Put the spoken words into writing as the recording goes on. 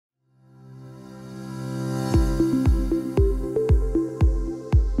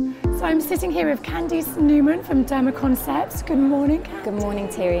I'm sitting here with Candice Newman from DermaConcepts. Good morning, Candice. Good morning,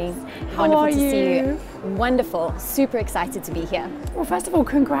 Terry. How Wonderful are to see you? you. Wonderful. Super excited to be here. Well, first of all,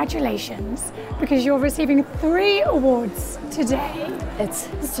 congratulations, because you're receiving 3 awards today. It's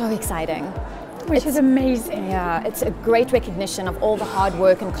so exciting. Which is amazing. Yeah, it's a great recognition of all the hard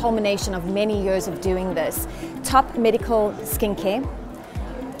work and culmination of many years of doing this. Top medical skincare,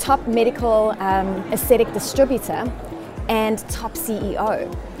 top medical aesthetic distributor, and top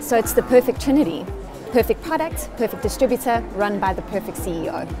CEO. So it's the perfect trinity. Perfect product, perfect distributor, run by the perfect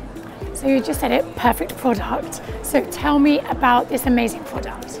CEO. So you just said it, perfect product. So tell me about this amazing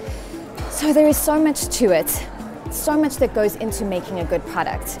product. So there is so much to it. So much that goes into making a good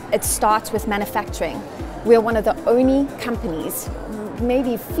product. It starts with manufacturing. We're one of the only companies,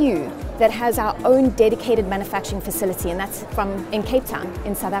 maybe few, that has our own dedicated manufacturing facility, and that's in Cape Town,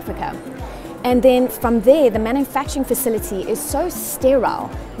 in South Africa. And then from there, the manufacturing facility is so sterile,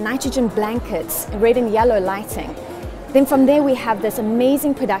 nitrogen blankets, red and yellow lighting. Then from there we have this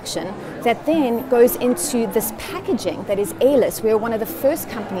amazing production that then goes into this packaging that is airless. We're one of the first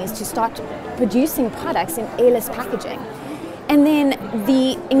companies to start producing products in airless packaging. And then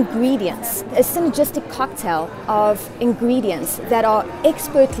the ingredients, a synergistic cocktail of ingredients that are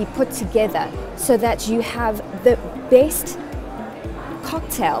expertly put together so that you have the best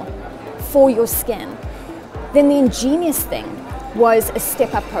cocktail for your skin. Then the ingenious thing was a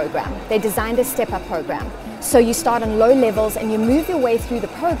step-up program. They designed a step-up program. So you start on low levels and you move your way through the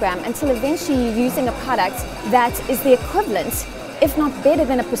program until eventually you're using a product that is the equivalent, if not better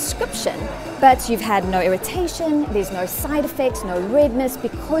than a prescription, but you've had no irritation, there's no side effects, no redness,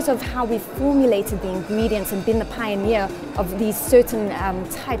 because of how we formulated the ingredients and been the pioneer of these certain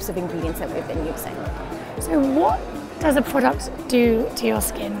types of ingredients that we've been using. So what does a product do to your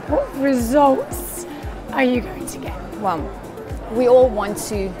skin? What results are you going to get? Well, we all want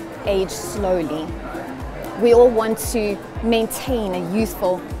to age slowly. We all want to maintain a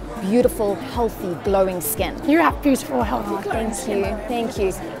youthful, beautiful, healthy, glowing skin. You have beautiful, healthy, glowing skin. Thank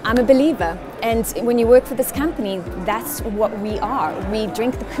you. I'm a believer, and when you work for this company, that's what we are. We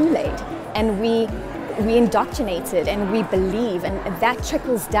drink the Kool-Aid, and we indoctrinate it, and we believe, and that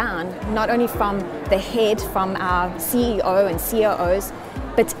trickles down not only from the head, from our CEO and COOs,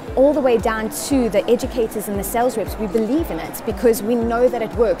 but all the way down to the educators and the sales reps. We believe in it because we know that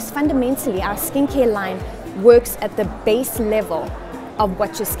it works. Fundamentally, our skincare line works at the base level of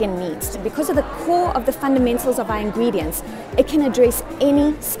what your skin needs. Because of the core of the fundamentals of our ingredients, it can address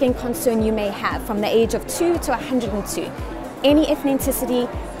any skin concern you may have from the age of 2 to 102. Any ethnicity,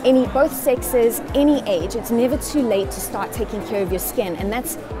 both sexes, any age. It's never too late to start taking care of your skin, and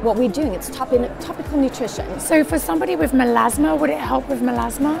that's what we're doing. It's topical nutrition. So for somebody with melasma, would it help with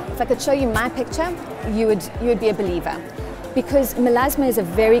melasma? If I could show you my picture, you would be a believer. Because melasma is a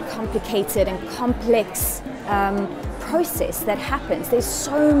very complicated and complex process that happens. There's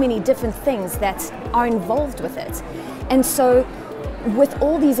so many different things that are involved with it. And so with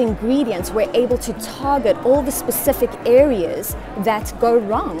all these ingredients, we're able to target all the specific areas that go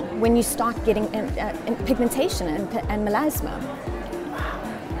wrong when you start getting pigmentation and melasma.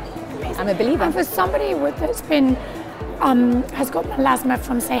 Wow. I'm a believer. And for somebody that's been, has got melasma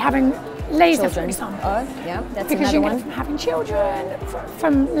from, say, having laser, for example. Oh, yeah, that's because another you one. get from having children,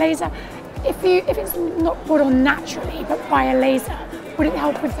 from laser. If it's not brought on naturally, but by a laser, would it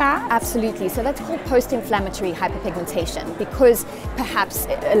help with that? Absolutely. So that's called post-inflammatory hyperpigmentation, because perhaps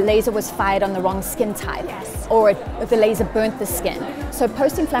a laser was fired on the wrong skin type, yes, or the laser burnt the skin. So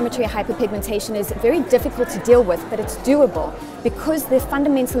post-inflammatory hyperpigmentation is very difficult to deal with, but it's doable because the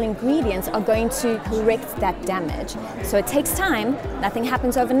fundamental ingredients are going to correct that damage. So it takes time. Nothing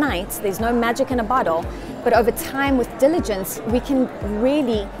happens overnight. There's no magic in a bottle. But over time, with diligence, we can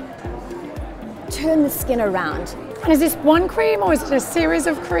really turn the skin around. And is this one cream or is it a series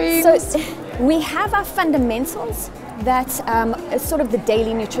of creams? So we have our fundamentals that is sort of the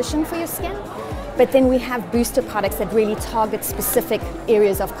daily nutrition for your skin, but then we have booster products that really target specific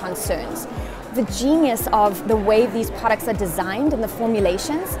areas of concerns. The genius of the way these products are designed and the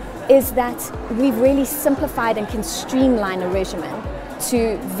formulations is that we've really simplified and can streamline a regimen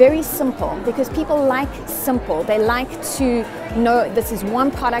to very simple, because people like simple. They like to know this is one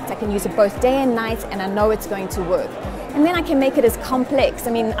product, I can use it both day and night, and I know it's going to work. And then I can make it as complex.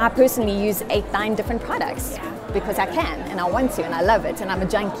 I mean, I personally use 8, 9 different products because I can, and I want to, and I love it, and I'm a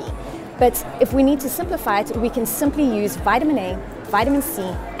junkie. But if we need to simplify it, we can simply use vitamin A, vitamin C,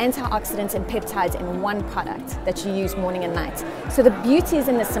 antioxidants, and peptides in one product that you use morning and night. So the beauty is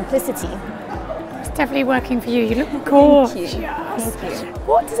in the simplicity. Definitely working for you. You look gorgeous. Thank you.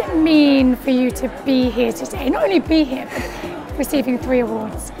 What does it mean for you to be here today? Not only be here, but receiving 3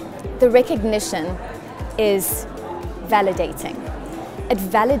 awards. The recognition is validating. It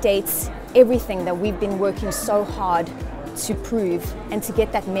validates everything that we've been working so hard to prove and to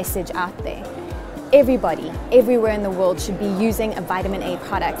get that message out there. Everybody, everywhere in the world should be using a vitamin A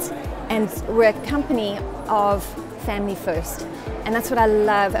product, and we're a company of family first. And that's what I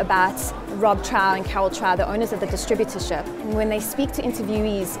love about Rob Trow and Carol Trow, the owners of the distributorship. And when they speak to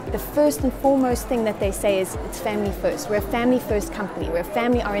interviewees, the first and foremost thing that they say is it's family first. We're a family first company, we're a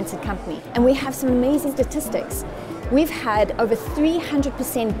family oriented company. And we have some amazing statistics. We've had over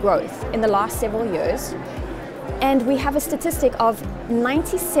 300% growth in the last several years. And we have a statistic of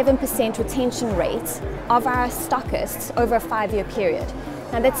 97% retention rate of our stockists over a 5-year period.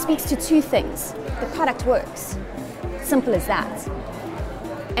 Now that speaks to two things. The product works. Simple as that.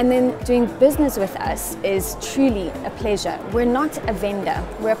 And then doing business with us is truly a pleasure. We're not a vendor,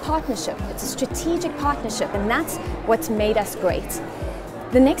 we're a partnership. It's a strategic partnership, and that's what's made us great.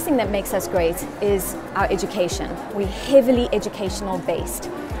 The next thing that makes us great is our education. We're heavily educational based.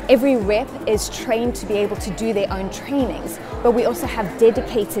 Every rep is trained to be able to do their own trainings, but we also have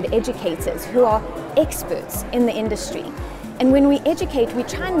dedicated educators who are experts in the industry. And when we educate, we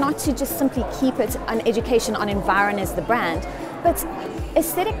try not to just simply keep it an education on Environ as the brand, but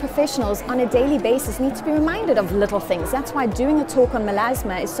aesthetic professionals on a daily basis need to be reminded of little things. That's why doing a talk on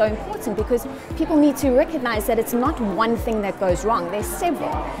melasma is so important, because people need to recognize that it's not one thing that goes wrong, there's several.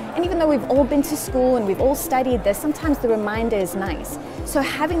 And even though we've all been to school and we've all studied this, sometimes the reminder is nice. So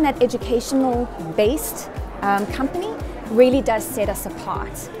having that educational based company really does set us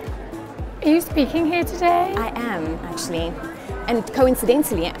apart. Are you speaking here today? I am, actually. And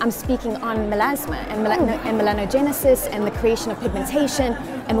coincidentally, I'm speaking on melasma and melanogenesis and the creation of pigmentation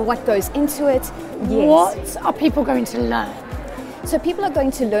and what goes into it. Yes. What are people going to learn? So people are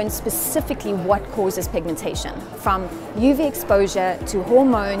going to learn specifically what causes pigmentation, from UV exposure to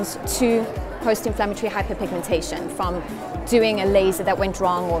hormones to post-inflammatory hyperpigmentation, from doing a laser that went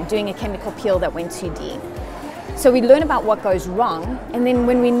wrong or doing a chemical peel that went 2D. So we learn about what goes wrong, and then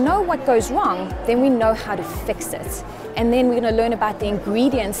when we know what goes wrong, then we know how to fix it. And then we're going to learn about the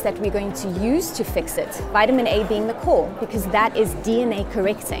ingredients that we're going to use to fix it. Vitamin A being the core, because that is DNA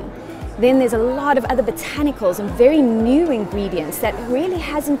correcting. Then there's a lot of other botanicals and very new ingredients that really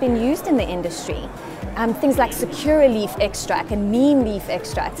hasn't been used in the industry. Things like Sakura leaf extract and neem leaf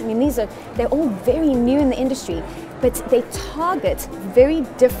extract. I mean, they're all very new in the industry, but they target very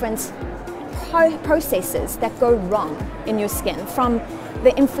different processes that go wrong in your skin, from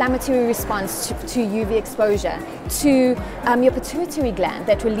the inflammatory response to UV exposure, to your pituitary gland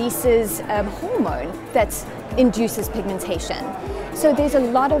that releases hormone that induces pigmentation. So there's a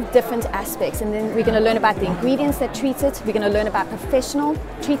lot of different aspects, and then we're going to learn about the ingredients that treat it. We're going to learn about professional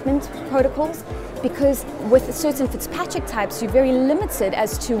treatment protocols, because with certain Fitzpatrick types, you're very limited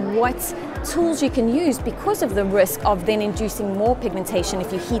as to what tools you can use because of the risk of then inducing more pigmentation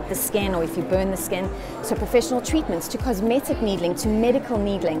if you heat the skin or if you burn the skin. So professional treatments, to cosmetic needling, to medical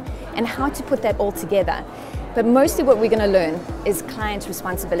needling, and how to put that all together. But mostly what we're going to learn is client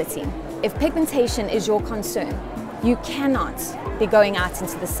responsibility. If pigmentation is your concern, you cannot be going out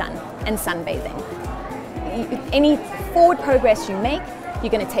into the sun and sunbathing. Any forward progress you make, you're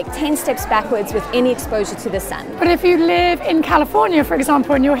going to take 10 steps backwards with any exposure to the sun. But if you live in California, for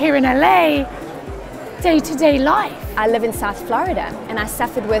example, and you're here in LA, day-to-day life. I live in South Florida, and I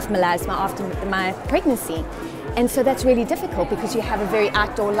suffered with melasma after my pregnancy. And so that's really difficult, because you have a very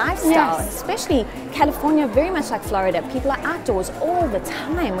outdoor lifestyle, yes. Especially California, very much like Florida. People are outdoors all the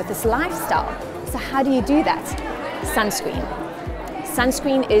time with this lifestyle. So how do you do that? Sunscreen.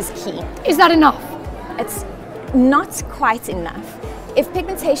 Sunscreen is key. Is that enough? It's not quite enough. If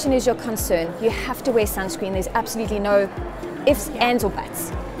pigmentation is your concern, you have to wear sunscreen. There's absolutely no ifs, ands, or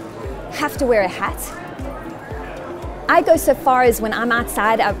buts. Have to wear a hat. I go so far as when I'm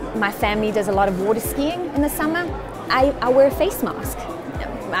outside, my family does a lot of water skiing in the summer, I wear a face mask.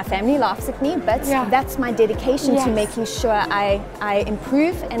 My family laughs at me, but that's my dedication to making sure I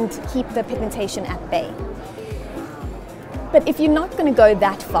improve and keep the pigmentation at bay. But if you're not going to go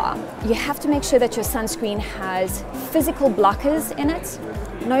that far, you have to make sure that your sunscreen has physical blockers in it,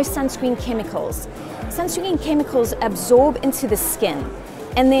 no sunscreen chemicals. Sunscreen chemicals absorb into the skin,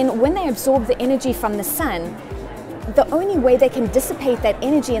 and then when they absorb the energy from the sun, the only way they can dissipate that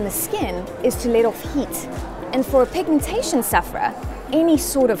energy in the skin is to let off heat. And for a pigmentation sufferer, any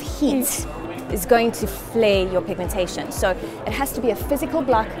sort of heat is going to flare your pigmentation. So it has to be a physical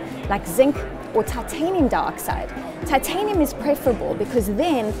block like zinc or titanium dioxide. Titanium is preferable, because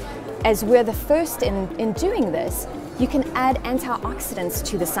then, as we're the first in doing this, You can add antioxidants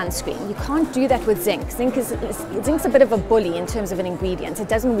to the sunscreen. You can't do that with zinc. Zinc's a bit of a bully in terms of an ingredient. It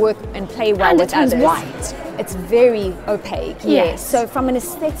doesn't work and play well with others. And it turns white. It's very opaque, yes. So from an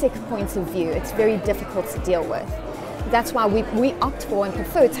aesthetic point of view, it's very difficult to deal with. That's why we opt for and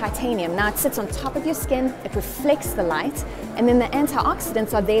prefer titanium. Now it sits on top of your skin, it reflects the light, and then the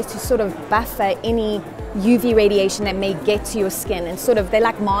antioxidants are there to sort of buffer any UV radiation that may get to your skin, and sort of, they're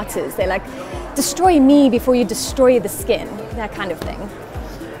like martyrs. They're like, destroy me before you destroy the skin, that kind of thing.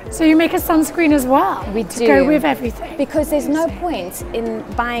 So you make a sunscreen as well? We do. To go with everything? Because there's no point in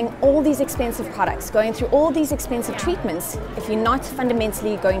buying all these expensive products, going through all these expensive treatments, if you're not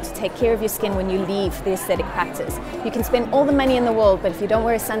fundamentally going to take care of your skin when you leave the aesthetic practice. You can spend all the money in the world, but if you don't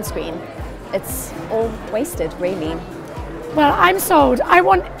wear a sunscreen, it's all wasted, really. Well, I'm sold. I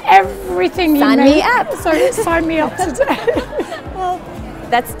want everything you make. Sign me up. So sign me up today. Well,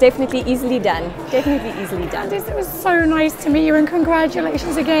 that's definitely easily done. Definitely easily done. Candice, it was so nice to meet you, and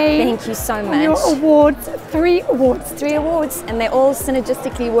congratulations again. Thank you so much. On your awards, 3 awards. 3 awards, and they all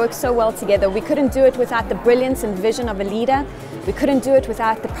synergistically work so well together. We couldn't do it without the brilliance and vision of a leader. We couldn't do it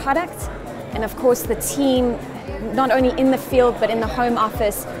without the product. And of course the team, not only in the field but in the home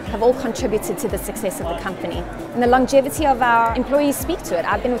office, have all contributed to the success of the company. And the longevity of our employees speak to it.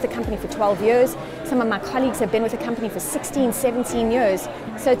 I've been with the company for 12 years. Some of my colleagues have been with the company for 16, 17 years.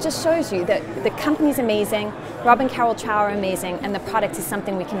 So it just shows you that the company's amazing, Rob and Carol Chow are amazing, and the product is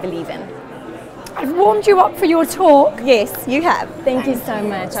something we can believe in. I've warmed you up for your talk. Yes, you have. Thank you so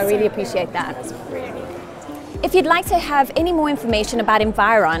much. I really appreciate that. If you'd like to have any more information about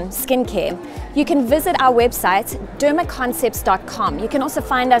Environ skincare, you can visit our website, DermaConcepts.com. You can also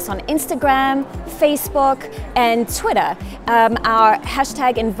find us on Instagram, Facebook, and Twitter. Our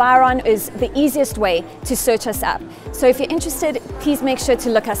hashtag Environ is the easiest way to search us up. So if you're interested, please make sure to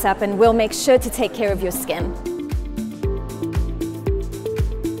look us up, and we'll make sure to take care of your skin.